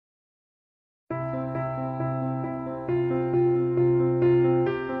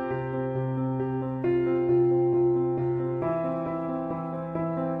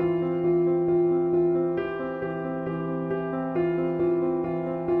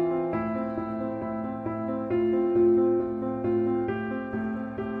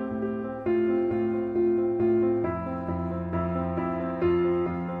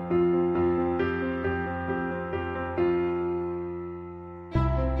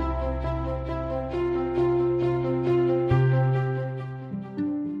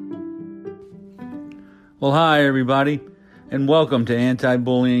Well, hi, everybody, and welcome to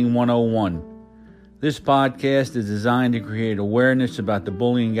Anti-Bullying 101. This podcast is designed to create awareness about the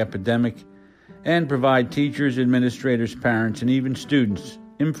bullying epidemic and provide teachers, administrators, parents, and even students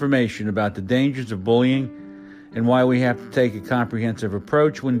information about the dangers of bullying and why we have to take a comprehensive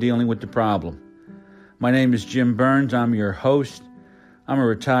approach when dealing with the problem. My name is Jim Burns. I'm your host. I'm a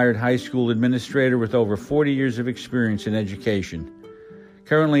retired high school administrator with over 40 years of experience in education.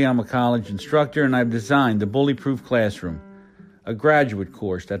 Currently, I'm a college instructor, and I've designed the Bully Proof Classroom, a graduate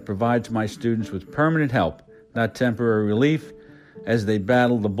course that provides my students with permanent help, not temporary relief, as they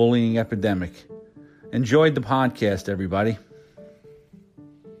battle the bullying epidemic. Enjoyed the podcast, everybody.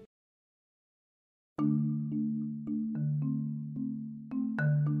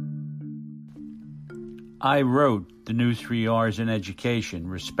 I wrote the new 3 R's in education,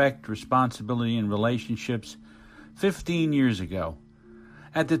 respect, responsibility, and relationships, 15 years ago.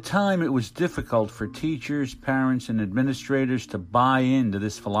 At the time, it was difficult for teachers, parents, and administrators to buy into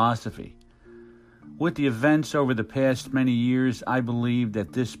this philosophy. With the events over the past many years, I believe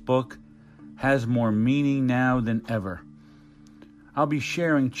that this book has more meaning now than ever. I'll be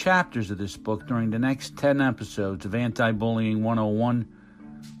sharing chapters of this book during the next 10 episodes of Anti-Bullying 101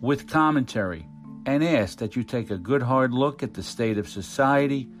 with commentary, and ask that you take a good hard look at the state of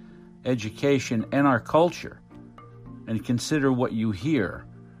society, education, and our culture, and consider what you hear,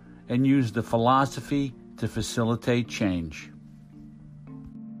 and use the philosophy to facilitate change.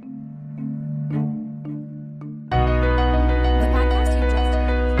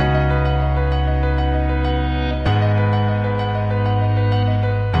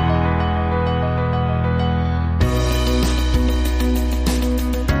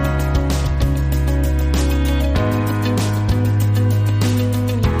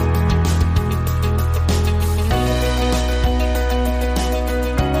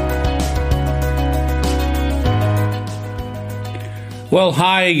 Well,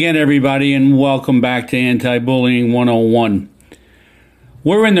 hi again, everybody, and welcome back to Anti-Bullying 101.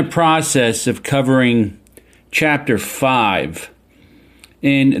 We're in the process of covering Chapter 5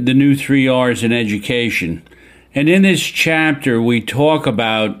 in the new 3 R's in education. And in this chapter, we talk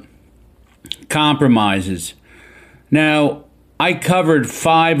about compromises. Now, I covered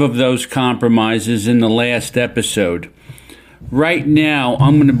 5 of those compromises in the last episode. Right now,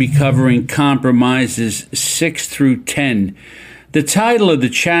 I'm going to be covering compromises 6 through 10. The title of the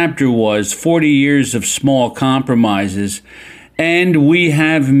chapter was 40 Years of Small Compromises, and we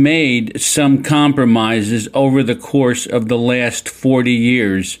have made some compromises over the course of the last 40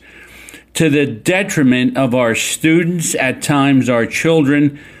 years to the detriment of our students, at times our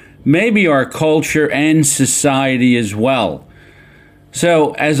children, maybe our culture and society as well.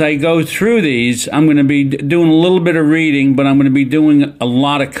 So as I go through these, I'm going to be doing a little bit of reading, but I'm going to be doing a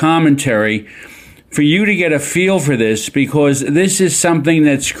lot of commentary for you to get a feel for this, because this is something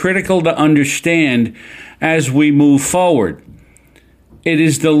that's critical to understand as we move forward. It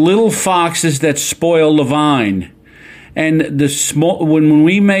is the little foxes that spoil the vine. And when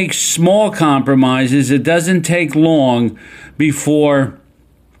we make small compromises, it doesn't take long before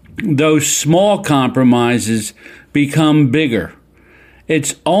those small compromises become bigger.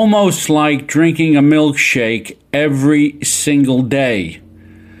 It's almost like drinking a milkshake every single day.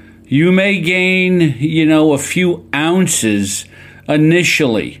 You may gain, a few ounces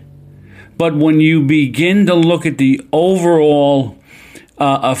initially, but when you begin to look at the overall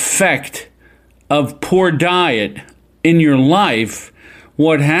effect of poor diet in your life,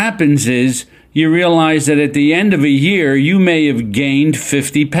 what happens is you realize that at the end of a year, you may have gained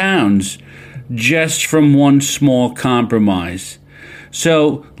 50 pounds just from one small compromise.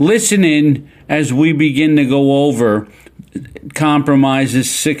 So listen in as we begin to go over compromises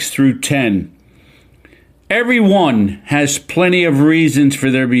 6 through 10. Everyone has plenty of reasons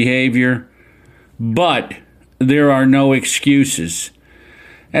for their behavior, but there are no excuses.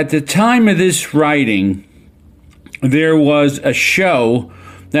 At the time of this writing, there was a show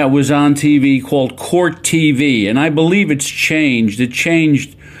that was on TV called Court TV, and I believe it's changed. It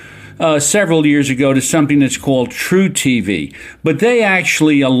changed several years ago to something that's called True TV. But they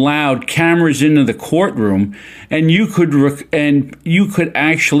actually allowed cameras into the courtroom, and you could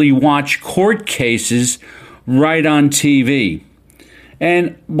actually watch court cases right on TV.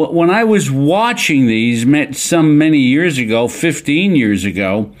 And when I was watching these many years ago, 15 years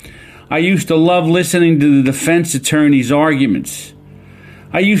ago, I used to love listening to the defense attorney's arguments.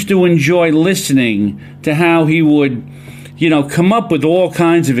 I used to enjoy listening to how he would come up with all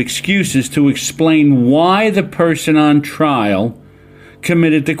kinds of excuses to explain why the person on trial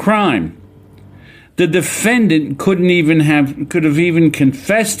committed the crime. The defendant could have even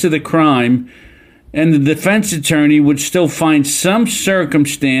confessed to the crime and the defense attorney would still find some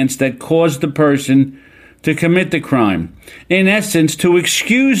circumstance that caused the person to commit the crime. In essence, to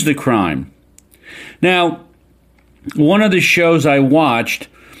excuse the crime. Now, one of the shows I watched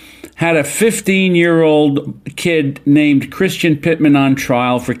had a 15-year-old kid named Christian Pittman on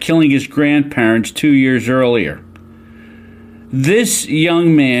trial for killing his grandparents 2 years earlier. This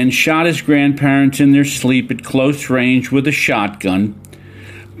young man shot his grandparents in their sleep at close range with a shotgun,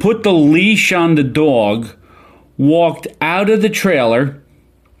 put the leash on the dog, walked out of the trailer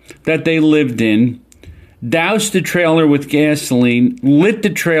that they lived in, doused the trailer with gasoline, lit the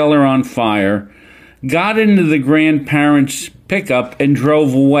trailer on fire, got into the grandparents' pickup, and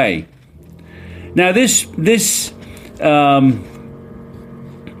drove away. Now, this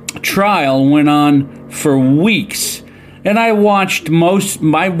trial went on for weeks, and I watched most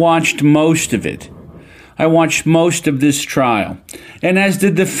of it. I watched most of this trial. And as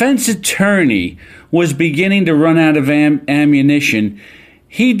the defense attorney was beginning to run out of ammunition,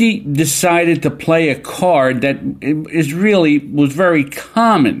 he decided to play a card that was very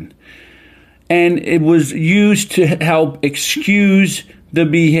common. And it was used to help excuse the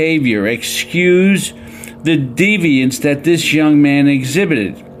behavior, excuse the deviance that this young man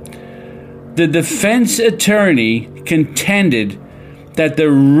exhibited. The defense attorney contended that the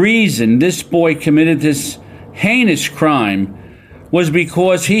reason this boy committed this heinous crime was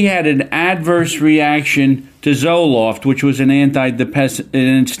because he had an adverse reaction to Zoloft, which was an antidepressant,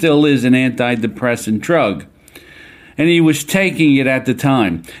 and still is an antidepressant drug. And he was taking it at the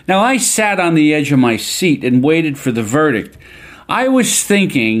time. Now, I sat on the edge of my seat and waited for the verdict. I was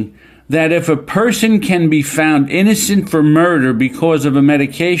thinking that if a person can be found innocent for murder because of a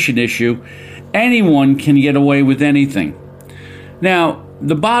medication issue, anyone can get away with anything. Now,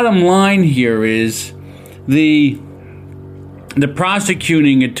 the bottom line here is the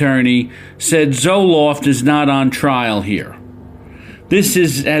prosecuting attorney said Zoloft is not on trial here. This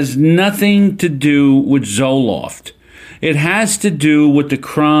has nothing to do with Zoloft. It has to do with the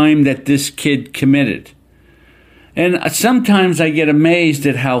crime that this kid committed. And sometimes I get amazed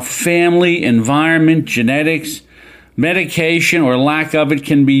at how family, environment, genetics, medication, or lack of it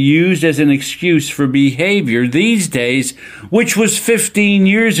can be used as an excuse for behavior these days, which was 15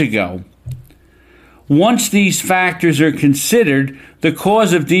 years ago. Once these factors are considered, the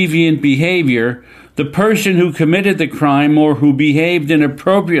cause of deviant behavior, the person who committed the crime or who behaved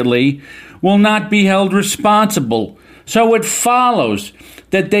inappropriately will not be held responsible. So it follows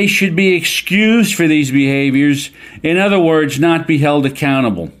that they should be excused for these behaviors, in other words, not be held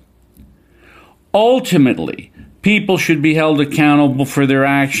accountable. Ultimately, people should be held accountable for their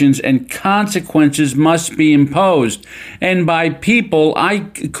actions, and consequences must be imposed. And by people, I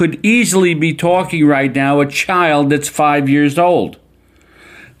could easily be talking right now a child that's 5 years old.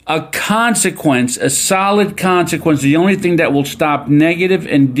 A consequence, a solid consequence, the only thing that will stop negative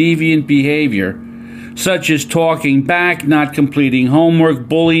and deviant behavior, such as talking back, not completing homework,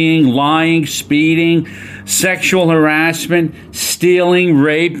 bullying, lying, speeding, sexual harassment, stealing,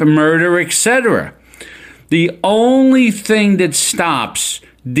 rape, murder, etc. The only thing that stops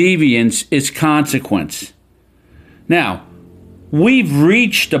deviance is consequence. Now, we've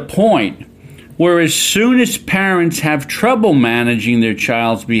reached a point where as soon as parents have trouble managing their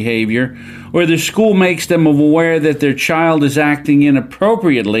child's behavior, or the school makes them aware that their child is acting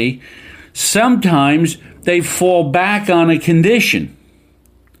inappropriately, sometimes they fall back on a condition.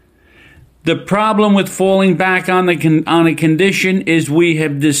 The problem with falling back on a condition is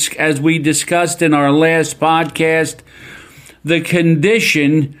as we discussed in our last podcast, the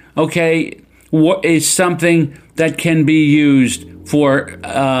condition, is something that can be used for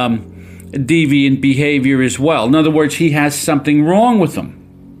deviant behavior as well. In other words, he has something wrong with him.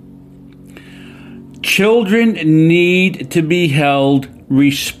 Children need to be held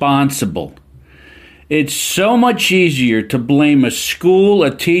responsible. It's so much easier to blame a school,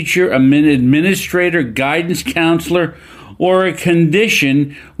 a teacher, an administrator, guidance counselor, or a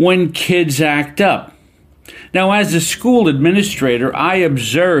condition when kids act up. Now, as a school administrator, I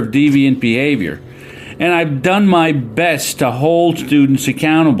observe deviant behavior, and I've done my best to hold students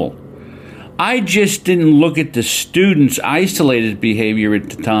accountable. I just didn't look at the students' isolated behavior at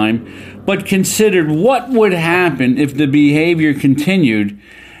the time, but considered what would happen if the behavior continued,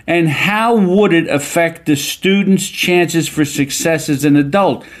 and how would it affect the student's chances for success as an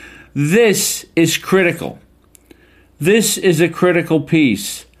adult. This is critical. This is a critical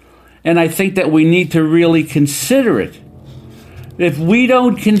piece, and I think that we need to really consider it. If we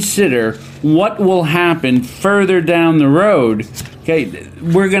don't consider what will happen further down the road,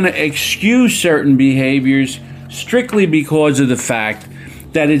 we're going to excuse certain behaviors strictly because of the fact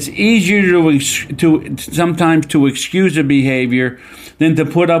that it's easier to sometimes to excuse a behavior than to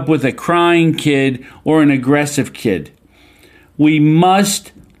put up with a crying kid or an aggressive kid. We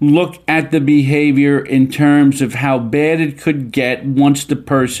must look at the behavior in terms of how bad it could get once the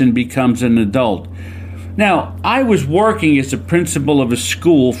person becomes an adult. Now, I was working as a principal of a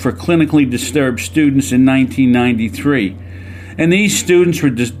school for clinically disturbed students in 1993. And these students were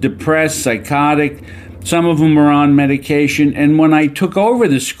depressed, psychotic. Some of them were on medication. And when I took over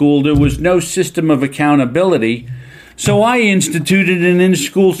the school, there was no system of accountability. So I instituted an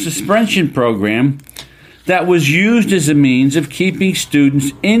in-school suspension program that was used as a means of keeping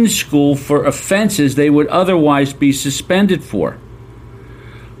students in school for offenses they would otherwise be suspended for.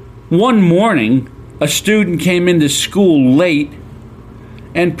 One morning, a student came into school late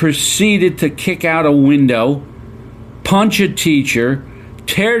and proceeded to kick out a window, punch a teacher,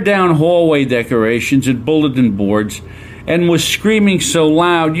 tear down hallway decorations and bulletin boards, and was screaming so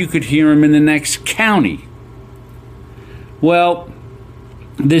loud you could hear him in the next county. Well,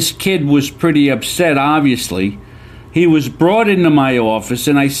 this kid was pretty upset, obviously. He was brought into my office,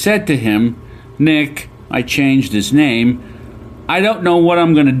 and I said to him, "Nick," I changed his name, "I don't know what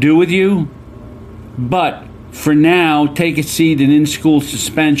I'm going to do with you, but for now, take a seat in in-school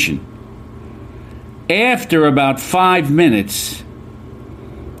suspension." After about 5 minutes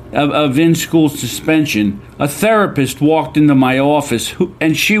of in-school suspension, a therapist walked into my office,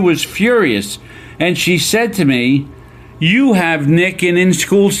 and she was furious, and she said to me, "You have Nick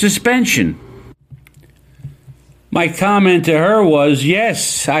in-school suspension." My comment to her was,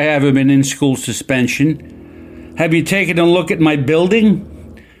 "Yes, I have him in in-school suspension. Have you taken a look at my building?"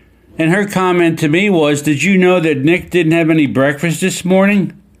 And her comment to me was, "Did you know that Nick didn't have any breakfast this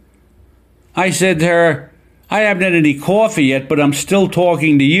morning?" I said to her, "I haven't had any coffee yet, but I'm still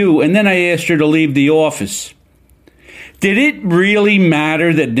talking to you." And then I asked her to leave the office. Did it really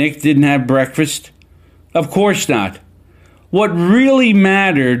matter that Nick didn't have breakfast? Of course not. What really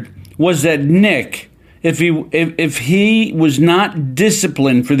mattered was that Nick, if he was not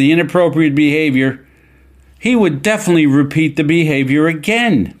disciplined for the inappropriate behavior, he would definitely repeat the behavior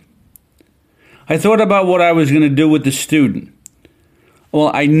again. I thought about what I was going to do with the student. Well,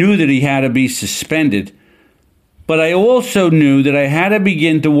 I knew that he had to be suspended, but I also knew that I had to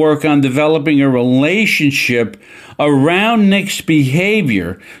begin to work on developing a relationship around Nick's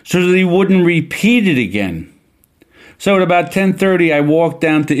behavior so that he wouldn't repeat it again. So at about 10:30, I walked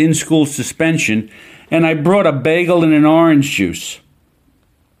down to in-school suspension, and I brought a bagel and an orange juice.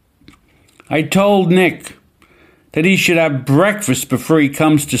 I told Nick that he should have breakfast before he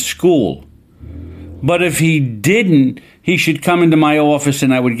comes to school. But if he didn't, he should come into my office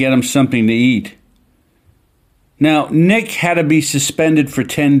and I would get him something to eat. Now, Nick had to be suspended for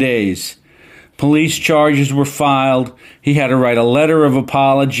 10 days. Police charges were filed. He had to write a letter of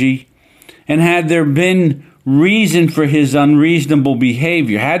apology. And had there been reason for his unreasonable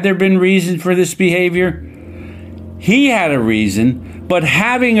behavior, had there been reason for this behavior? He had a reason, but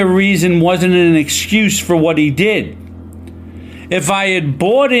having a reason wasn't an excuse for what he did. If I had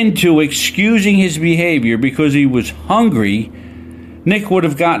bought into excusing his behavior because he was hungry, Nick would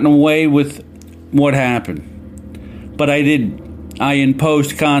have gotten away with what happened. But I didn't. I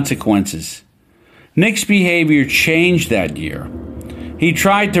imposed consequences. Nick's behavior changed that year. He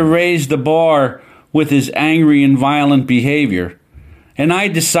tried to raise the bar with his angry and violent behavior, and I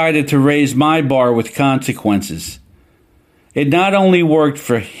decided to raise my bar with consequences. It not only worked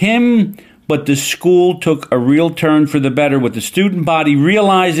for him, but the school took a real turn for the better with the student body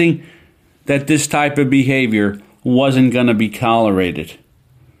realizing that this type of behavior wasn't going to be tolerated.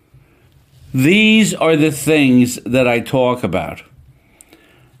 These are the things that I talk about.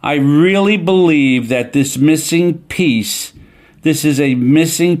 I really believe that this is a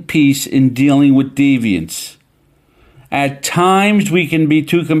missing piece in dealing with deviance. At times we can be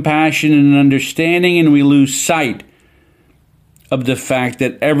too compassionate and understanding, and we lose sight of the fact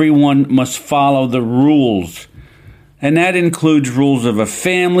that everyone must follow the rules. And that includes rules of a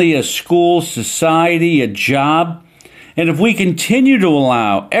family, a school, society, a job. And if we continue to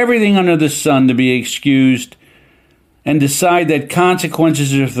allow everything under the sun to be excused and decide that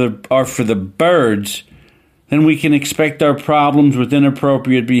consequences are for the birds, then we can expect our problems with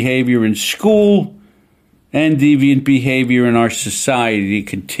inappropriate behavior in school and deviant behavior in our society to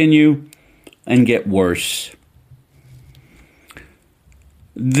continue and get worse.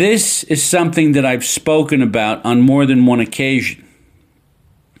 This is something that I've spoken about on more than one occasion.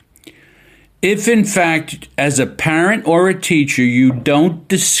 If, in fact, as a parent or a teacher, you don't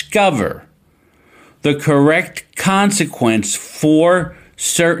discover the correct consequence for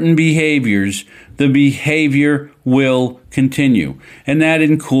certain behaviors, the behavior will continue. And that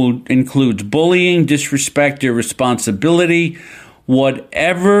includes bullying, disrespect, irresponsibility,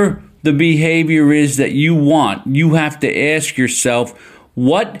 whatever the behavior is that you want. You have to ask yourself,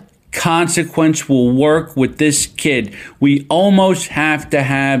 what consequence will work with this kid? We almost have to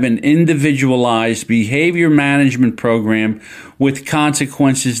have an individualized behavior management program with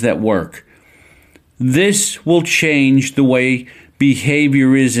consequences that work. This will change the way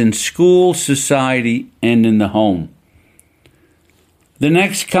behavior is in school, society, and in the home. The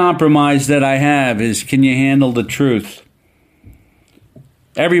next compromise that I have is, can you handle the truth?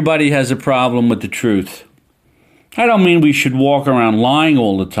 Everybody has a problem with the truth. I don't mean we should walk around lying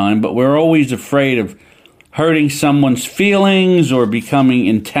all the time, but we're always afraid of hurting someone's feelings or becoming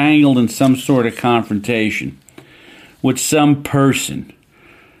entangled in some sort of confrontation with some person.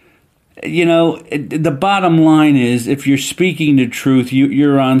 You know, the bottom line is, if you're speaking the truth,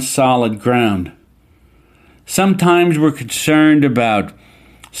 you're on solid ground. Sometimes we're concerned about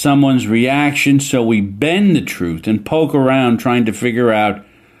someone's reaction, so we bend the truth and poke around trying to figure out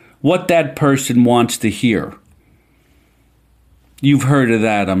what that person wants to hear. You've heard of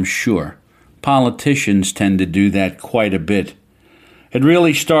that, I'm sure. Politicians tend to do that quite a bit. It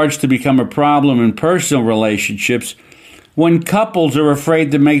really starts to become a problem in personal relationships when couples are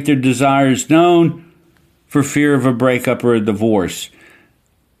afraid to make their desires known for fear of a breakup or a divorce.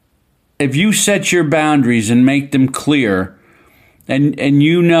 If you set your boundaries and make them clear, and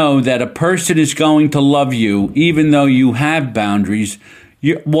you know that a person is going to love you even though you have boundaries,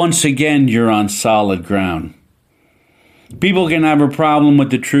 once again, you're on solid ground. People can have a problem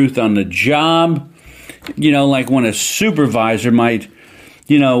with the truth on the job, like when a supervisor might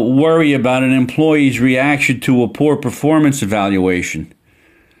worry about an employee's reaction to a poor performance evaluation.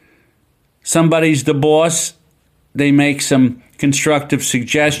 Somebody's the boss, they make some constructive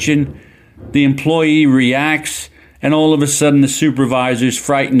suggestion, the employee reacts, and all of a sudden the supervisor's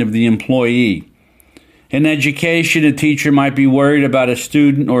frightened of the employee. In education, a teacher might be worried about a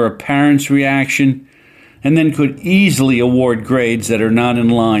student or a parent's reaction, and then could easily award grades that are not in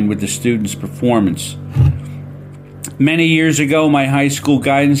line with the student's performance. Many years ago, my high school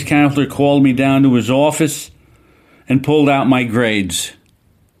guidance counselor called me down to his office and pulled out my grades.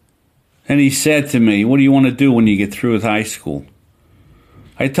 And he said to me, "What do you want to do when you get through with high school?"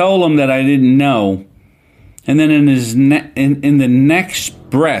 I told him that I didn't know. And then in the next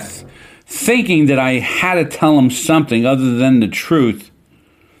breath, thinking that I had to tell him something other than the truth,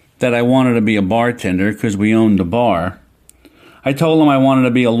 that I wanted to be a bartender because we owned a bar, I told him I wanted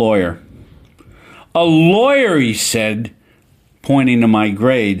to be a lawyer. "A lawyer," he said, pointing to my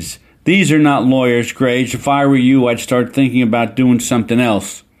grades. "These are not lawyers' grades. If I were you, I'd start thinking about doing something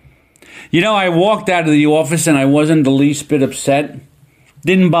else." I walked out of the office and I wasn't the least bit upset.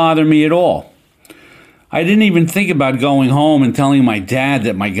 Didn't bother me at all. I didn't even think about going home and telling my dad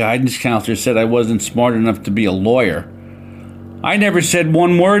that my guidance counselor said I wasn't smart enough to be a lawyer. I never said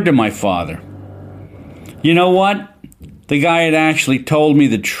one word to my father. You know what? The guy had actually told me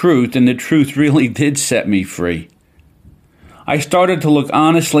the truth, and the truth really did set me free. I started to look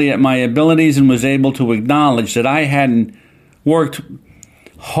honestly at my abilities and was able to acknowledge that I hadn't worked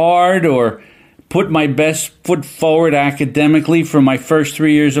hard or put my best foot forward academically for my first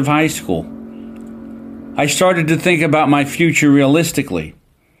 3 years of high school. I started to think about my future realistically.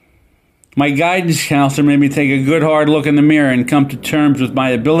 My guidance counselor made me take a good hard look in the mirror and come to terms with my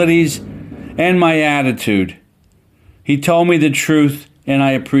abilities and my attitude. He told me the truth, and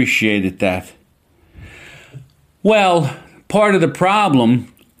I appreciated that. Well, part of the problem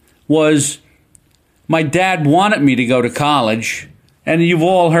was my dad wanted me to go to college, and you've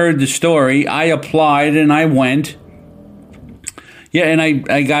all heard the story. I applied and I went. Yeah, and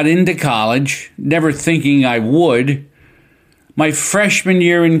I got into college, never thinking I would. My freshman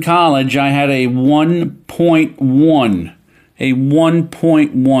year in college, I had a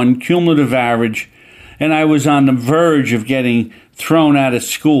 1.1 cumulative average, and I was on the verge of getting thrown out of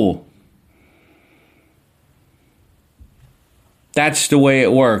school. That's the way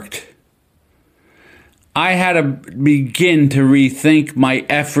it worked. I had to begin to rethink my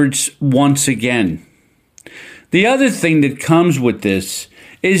efforts once again. The other thing that comes with this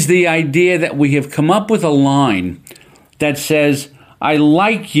is the idea that we have come up with a line that says, "I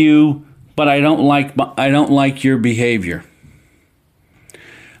like you, but I don't like your behavior."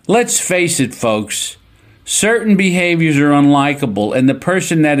 Let's face it, folks. Certain behaviors are unlikable, and the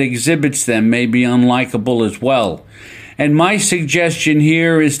person that exhibits them may be unlikable as well. And my suggestion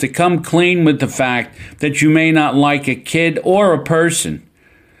here is to come clean with the fact that you may not like a kid or a person.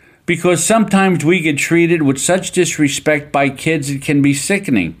 because sometimes we get treated with such disrespect by kids it can be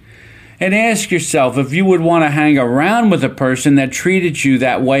sickening. And ask yourself if you would want to hang around with a person that treated you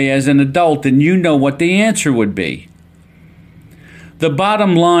that way as an adult, and you know what the answer would be. The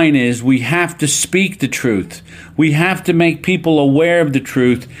bottom line is we have to speak the truth. We have to make people aware of the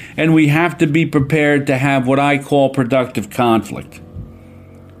truth, and we have to be prepared to have what I call productive conflict.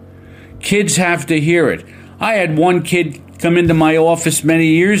 Kids have to hear it. I had one kid come into my office many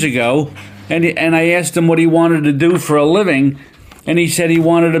years ago, and I asked him what he wanted to do for a living, and he said he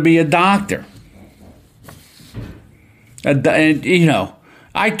wanted to be a doctor. And, you know,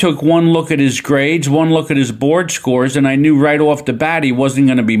 I took one look at his grades, one look at his board scores, and I knew right off the bat he wasn't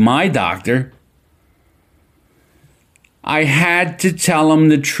going to be my doctor. I had to tell him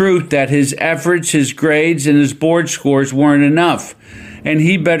the truth that his efforts, his grades, and his board scores weren't enough. And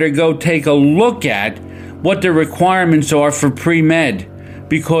he better go take a look at what the requirements are for pre-med.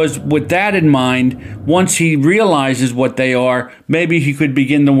 Because with that in mind, once he realizes what they are, maybe he could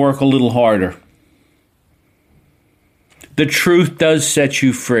begin to work a little harder. The truth does set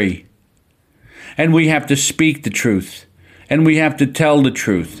you free. And we have to speak the truth. And we have to tell the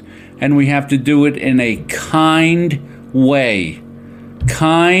truth. And we have to do it in a kind way.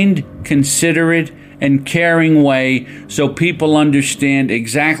 Kind, considerate, and caring way so people understand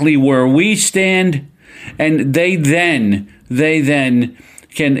exactly where we stand, and they then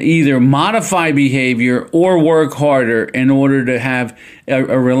can either modify behavior or work harder in order to have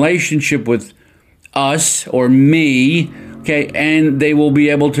a relationship with us or me, okay, and they will be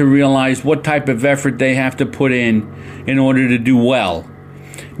able to realize what type of effort they have to put in order to do well.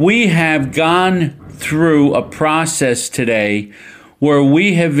 We have gone through a process today where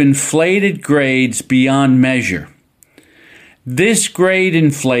we have inflated grades beyond measure. This grade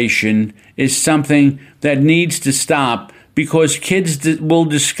inflation is something that needs to stop, because kids will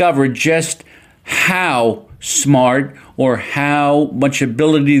discover just how smart or how much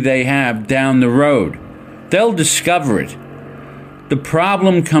ability they have down the road. They'll discover it. The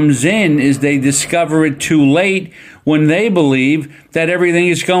problem comes in is they discover it too late when they believe that everything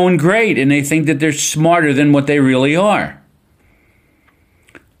is going great and they think that they're smarter than what they really are.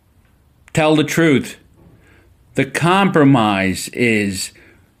 Tell the truth. The compromise is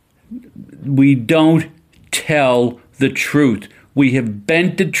we don't tell the truth. We have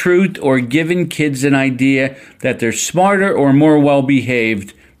bent the truth or given kids an idea that they're smarter or more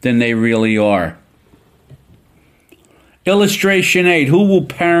well-behaved than they really are. Illustration 8, who will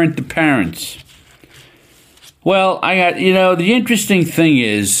parent the parents? Well, the interesting thing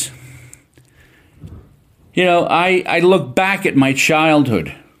is, I look back at my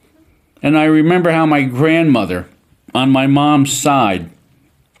childhood, and I remember how my grandmother, on my mom's side,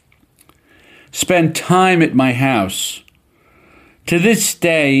 spent time at my house. To this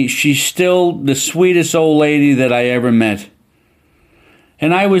day, she's still the sweetest old lady that I ever met.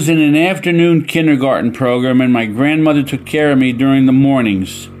 And I was in an afternoon kindergarten program, and my grandmother took care of me during the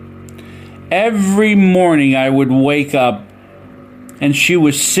mornings. Every morning I would wake up, and she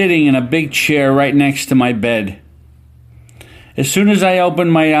was sitting in a big chair right next to my bed. As soon as I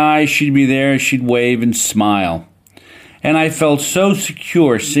opened my eyes, she'd be there, she'd wave and smile. And I felt so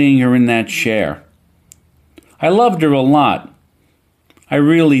secure seeing her in that chair. I loved her a lot. I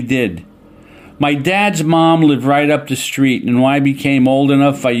really did. My dad's mom lived right up the street, and when I became old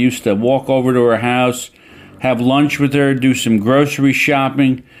enough, I used to walk over to her house, have lunch with her, do some grocery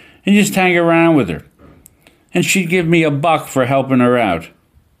shopping, and just hang around with her. And she'd give me $1 for helping her out.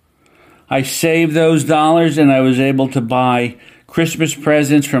 I saved those dollars, and I was able to buy Christmas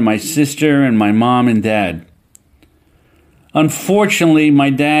presents for my sister and my mom and dad. Unfortunately, my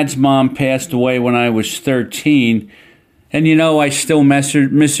dad's mom passed away when I was 13, and I still miss her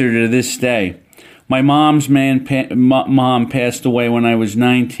to this day. My mom's mom passed away when I was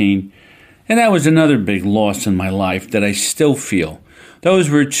 19, and that was another big loss in my life that I still feel. Those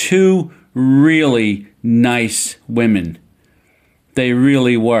were two really nice women. They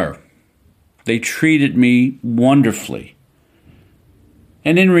really were. They treated me wonderfully.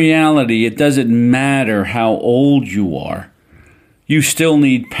 And in reality, it doesn't matter how old you are. You still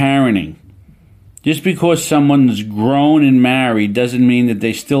need parenting. Just because someone's grown and married doesn't mean that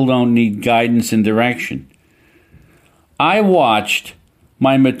they still don't need guidance and direction. I watched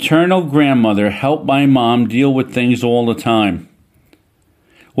my maternal grandmother help my mom deal with things all the time.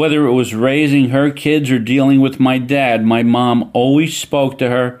 Whether it was raising her kids or dealing with my dad, my mom always spoke to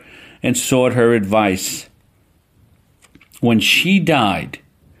her and sought her advice. When she died,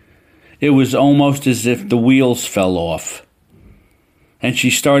 it was almost as if the wheels fell off. and she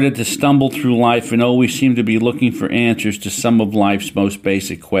started to stumble through life and always seemed to be looking for answers to some of life's most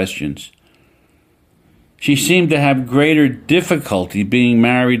basic questions. She seemed to have greater difficulty being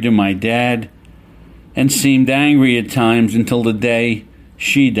married to my dad and seemed angry at times until the day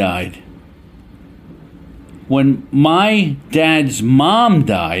she died. When my dad's mom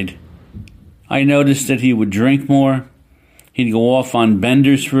died, I noticed that he would drink more. He'd go off on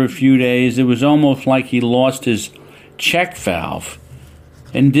benders for a few days. It was almost like he lost his check valve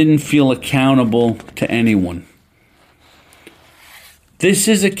and didn't feel accountable to anyone. This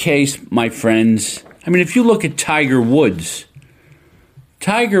is a case, my friends. I mean, if you look at Tiger Woods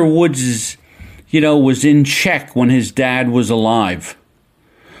is, was in check when his dad was alive.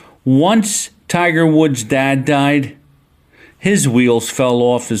 Once Tiger Woods' dad died, his wheels fell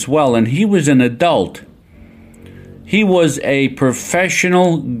off as well, and he was an adult. He was a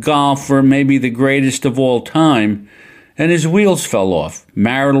professional golfer, maybe the greatest of all time, and his wheels fell off.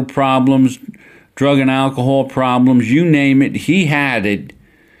 Marital problems, drug and alcohol problems, you name it, he had it.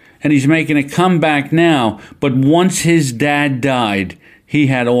 And he's making a comeback now, but once his dad died, he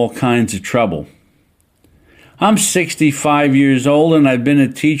had all kinds of trouble. I'm 65 years old, and I've been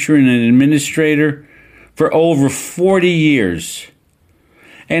a teacher and an administrator for over 40 years.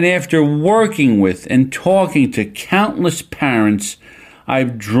 And after working with and talking to countless parents,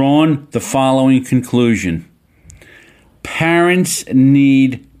 I've drawn the following conclusion. Parents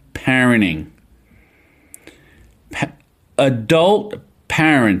need parenting. Adult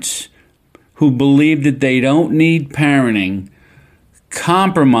parents who believe that they don't need parenting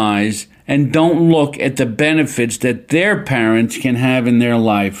compromise and don't look at the benefits that their parents can have in their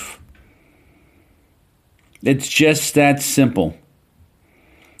life. It's just that simple.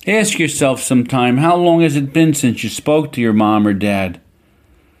 Ask yourself sometime, how long has it been since you spoke to your mom or dad?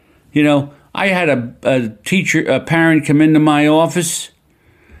 I had a parent come into my office,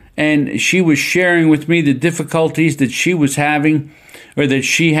 and she was sharing with me the difficulties that she was having or that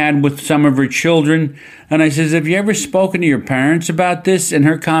she had with some of her children. And I says, have you ever spoken to your parents about this? And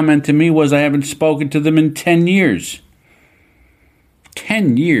her comment to me was, I haven't spoken to them in 10 years.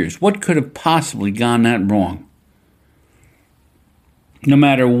 10 years. What could have possibly gone that wrong? No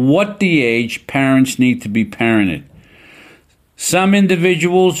matter what the age, parents need to be parented. Some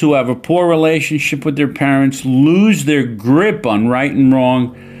individuals who have a poor relationship with their parents lose their grip on right and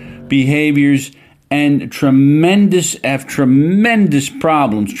wrong behaviors and have tremendous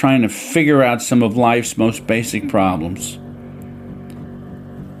problems trying to figure out some of life's most basic problems.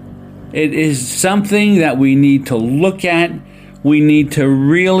 It is something that we need to look at. We need to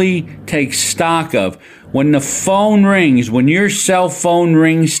really take stock of. When the phone rings, when your cell phone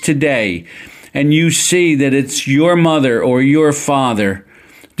rings today, and you see that it's your mother or your father,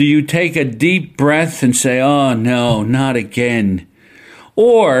 do you take a deep breath and say, oh no, not again?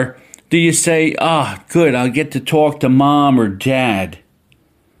 Or do you say, good, I'll get to talk to mom or dad?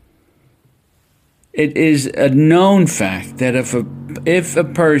 It is a known fact that if a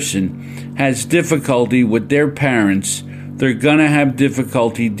person has difficulty with their parents, they're going to have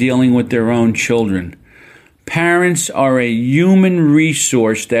difficulty dealing with their own children. Parents are a human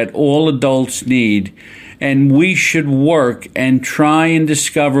resource that all adults need, and we should work and try and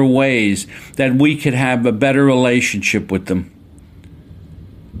discover ways that we could have a better relationship with them.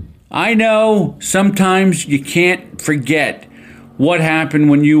 I know sometimes you can't forget what happened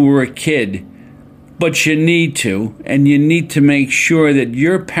when you were a kid, but you need to, and you need to make sure that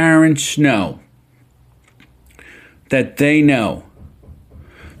your parents know, that they know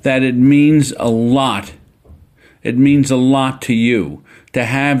that it means a lot. It means a lot to you to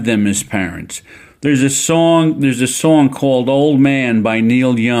have them as parents. There's a song called Old Man by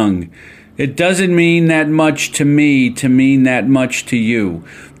Neil Young. It doesn't mean that much to me to mean that much to you.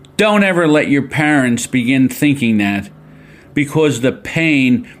 Don't ever let your parents begin thinking that, because the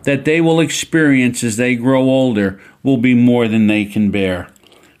pain that they will experience as they grow older will be more than they can bear.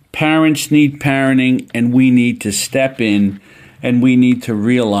 Parents need parenting, and we need to step in, and we need to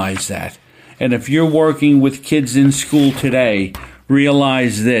realize that. And if you're working with kids in school today,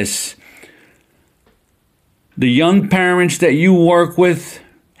 realize this. The young parents that you work with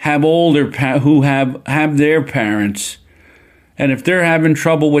have who have their parents. And if they're having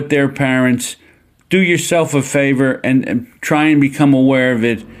trouble with their parents, do yourself a favor and try and become aware of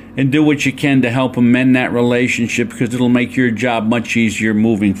it and do what you can to help them mend that relationship, because it'll make your job much easier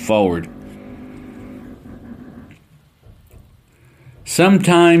moving forward.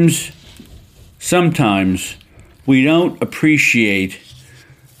 Sometimes we don't appreciate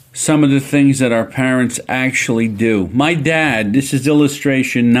some of the things that our parents actually do. My dad, this is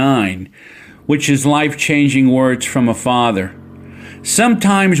illustration 9, which is life-changing words from a father.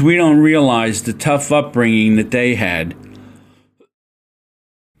 Sometimes we don't realize the tough upbringing that they had.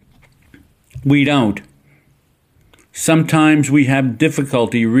 We don't. Sometimes we have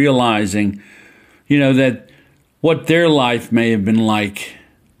difficulty realizing, that what their life may have been like.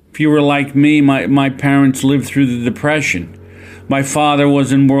 If you were like me, my parents lived through the Depression. My father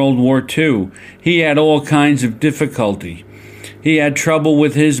was in World War II. He had all kinds of difficulty. He had trouble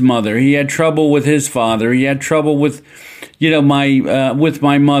with his mother. He had trouble with his father. He had trouble with, with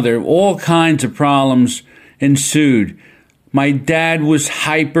my mother. All kinds of problems ensued. My dad was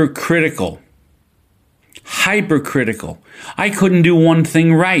hypercritical. I couldn't do one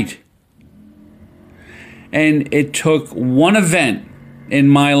thing right. And it took one event in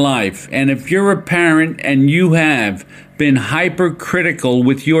my life. And if you're a parent and you have been hypercritical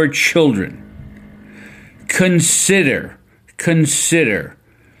with your children, consider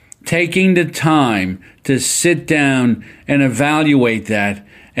taking the time to sit down and evaluate that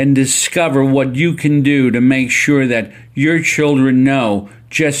and discover what you can do to make sure that your children know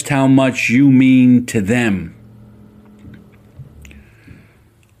just how much you mean to them.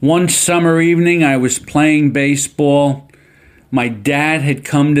 One summer evening, I was playing baseball. My dad had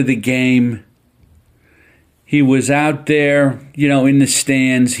come to the game. He was out there, in the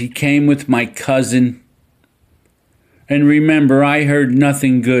stands. He came with my cousin. And remember, I heard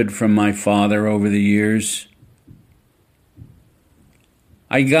nothing good from my father over the years.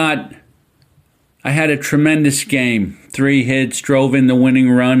 I had a tremendous game. 3 hits, drove in the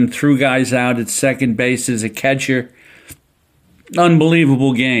winning run, threw guys out at second base as a catcher.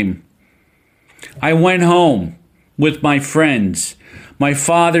 Unbelievable game. I went home with my friends. My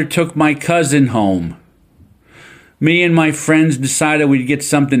father took my cousin home. Me and my friends decided we'd get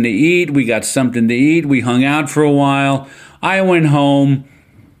something to eat. We got something to eat. We hung out for a while. I went home.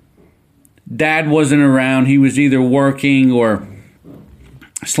 Dad wasn't around. He was either working or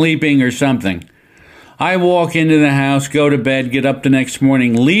sleeping or something. I walk into the house, go to bed, get up the next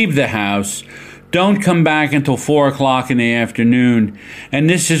morning, leave the house, don't come back until 4 o'clock in the afternoon. And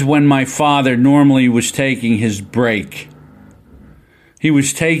this is when my father normally was taking his break. He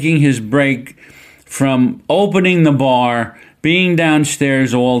was taking his break from opening the bar, being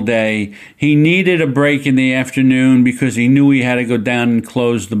downstairs all day. He needed a break in the afternoon because he knew he had to go down and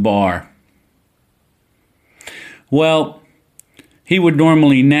close the bar. Well, he would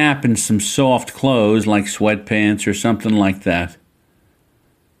normally nap in some soft clothes like sweatpants or something like that.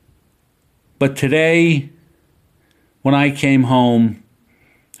 But today, when I came home,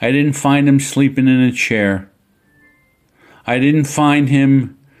 I didn't find him sleeping in a chair. I didn't find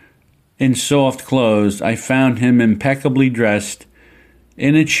him in soft clothes. I found him impeccably dressed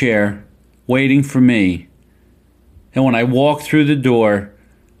in a chair, waiting for me. And when I walked through the door,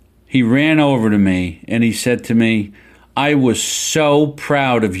 he ran over to me and he said to me, "I was so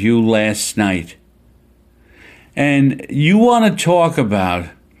proud of you last night." And you want to talk about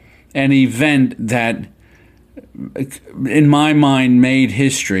an event that, in my mind, made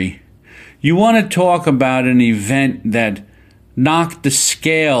history. You want to talk about an event that knocked the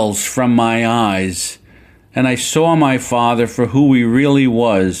scales from my eyes, and I saw my father for who he really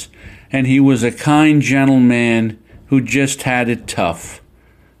was, and he was a kind gentleman who just had it tough.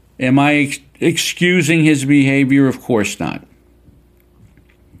 Am I excusing his behavior? Of course not.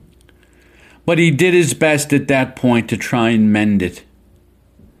 But he did his best at that point to try and mend it.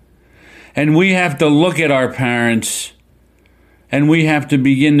 And we have to look at our parents, and we have to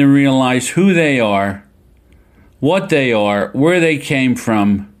begin to realize who they are, what they are, where they came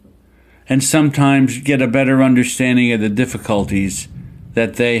from, and sometimes get a better understanding of the difficulties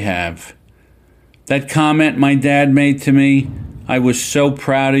that they have. That comment my dad made to me, "I was so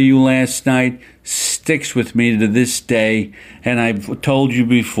proud of you last night," sticks with me to this day, and I've told you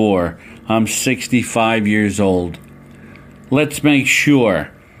before, I'm 65 years old. Let's make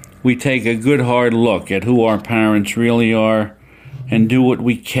sure we take a good hard look at who our parents really are and do what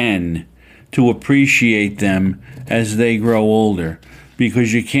we can to appreciate them as they grow older,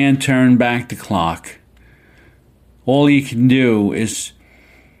 because you can't turn back the clock. All you can do is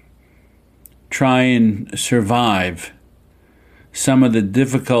try and survive some of the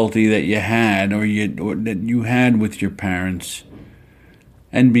difficulty that you had or that you had with your parents,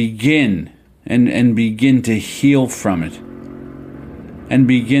 and begin to heal from it. And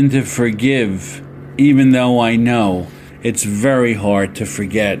begin to forgive, even though I know it's very hard to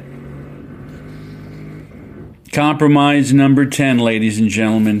forget. Compromise number 10, ladies and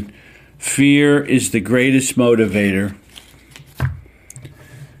gentlemen. Fear is the greatest motivator.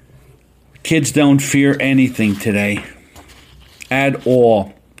 Kids don't fear anything today. At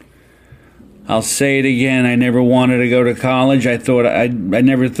all. I'll say it again. I never wanted to go to college. I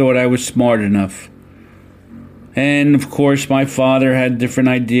never thought I was smart enough. And, of course, my father had different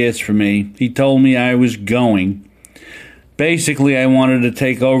ideas for me. He told me I was going. Basically, I wanted to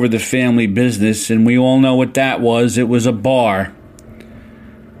take over the family business, and we all know what that was. It was a bar.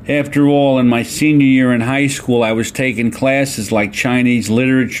 After all, in my senior year in high school, I was taking classes like Chinese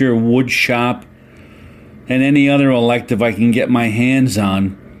literature, wood shop, and any other elective I can get my hands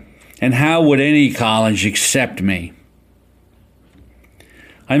on. And how would any college accept me?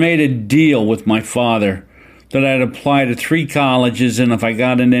 I made a deal with my father that I'd apply to 3 colleges, and if I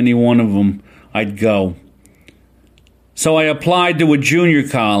got in any one of them, I'd go. So I applied to a junior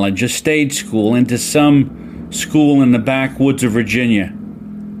college, a state school, and to some school in the backwoods of Virginia.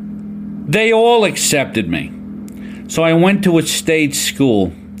 They all accepted me. So I went to a state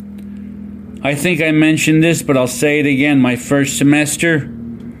school. I think I mentioned this, but I'll say it again. My first semester,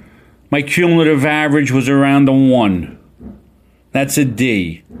 my cumulative average was around a 1. That's a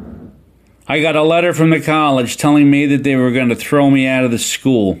D. I got a letter from the college telling me that they were going to throw me out of the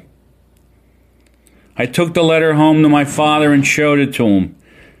school. I took the letter home to my father and showed it to him.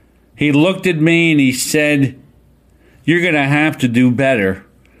 He looked at me and he said, "You're going to have to do better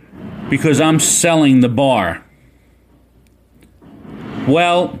because I'm selling the bar."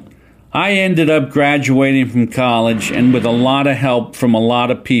 Well, I ended up graduating from college, and with a lot of help from a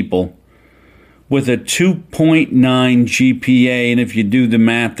lot of people, with a 2.9 GPA, and if you do the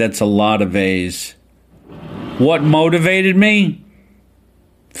math, that's a lot of A's. What motivated me?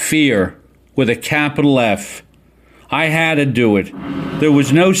 Fear, with a capital F. I had to do it. There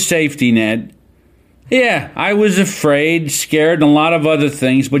was no safety net. Yeah, I was afraid, scared, and a lot of other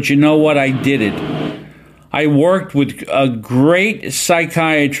things, but you know what? I did it. I worked with a great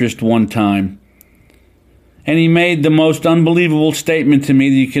psychiatrist one time, and he made the most unbelievable statement to me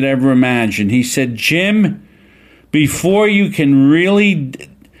that you could ever imagine. He said, "Jim, before you can really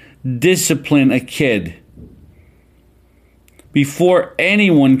discipline a kid, before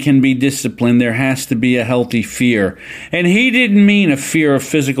anyone can be disciplined, there has to be a healthy fear." And he didn't mean a fear of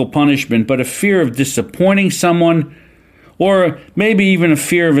physical punishment, but a fear of disappointing someone, or maybe even a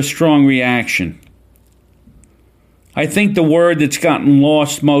fear of a strong reaction. I think the word that's gotten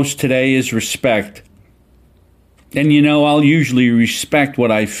lost most today is respect. And you know, I'll usually respect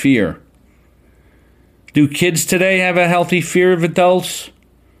what I fear. Do kids today have a healthy fear of adults?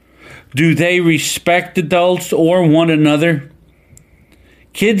 Do they respect adults or one another?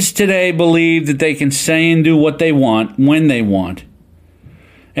 Kids today believe that they can say and do what they want when they want.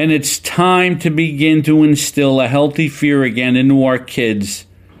 And it's time to begin to instill a healthy fear again into our kids,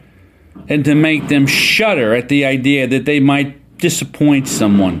 and to make them shudder at the idea that they might disappoint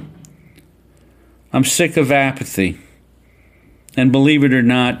someone. I'm sick of apathy. And believe it or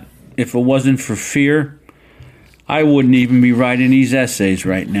not, if it wasn't for fear, I wouldn't even be writing these essays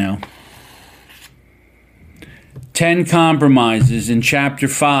right now. 10 compromises in Chapter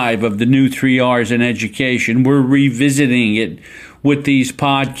 5 of the new 3 R's in education. We're revisiting it with these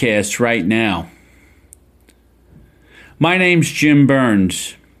podcasts right now. My name's Jim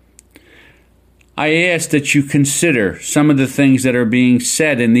Burns. I ask that you consider some of the things that are being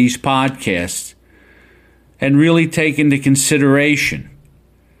said in these podcasts and really take into consideration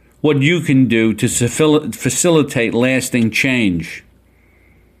what you can do to facilitate lasting change.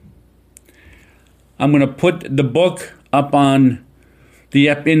 I'm going to put the book up in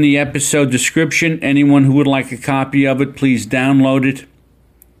the episode description. Anyone who would like a copy of it, please download it.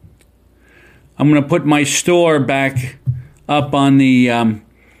 I'm going to put my store back up on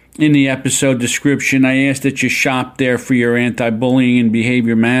in the episode description. I ask that you shop there for your anti-bullying and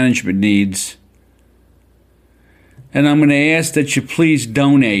behavior management needs. And I'm going to ask that you please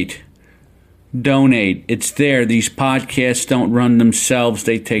donate. Donate. It's there. These podcasts don't run themselves.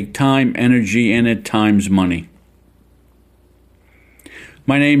 They take time, energy, and at times money.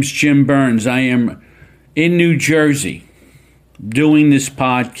 My name's Jim Burns. I am in New Jersey doing this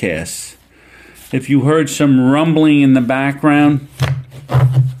podcast. If you heard some rumbling in the background,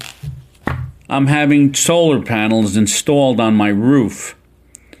 I'm having solar panels installed on my roof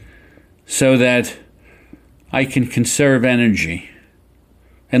so that I can conserve energy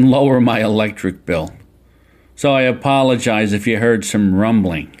and lower my electric bill. So I apologize if you heard some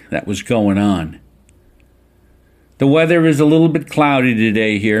rumbling that was going on. The weather is a little bit cloudy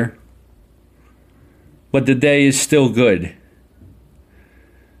today here, but the day is still good.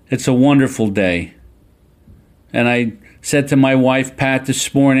 It's a wonderful day. And I said to my wife, Pat,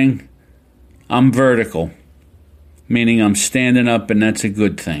 this morning, I'm vertical, meaning I'm standing up, and that's a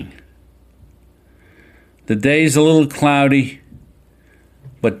good thing. The day's a little cloudy,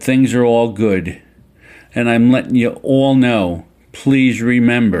 but things are all good. And I'm letting you all know, please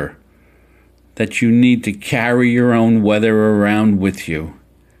remember that you need to carry your own weather around with you.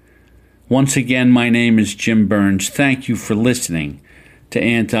 Once again, my name is Jim Burns. Thank you for listening to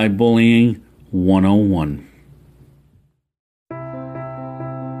Anti-Bullying 101.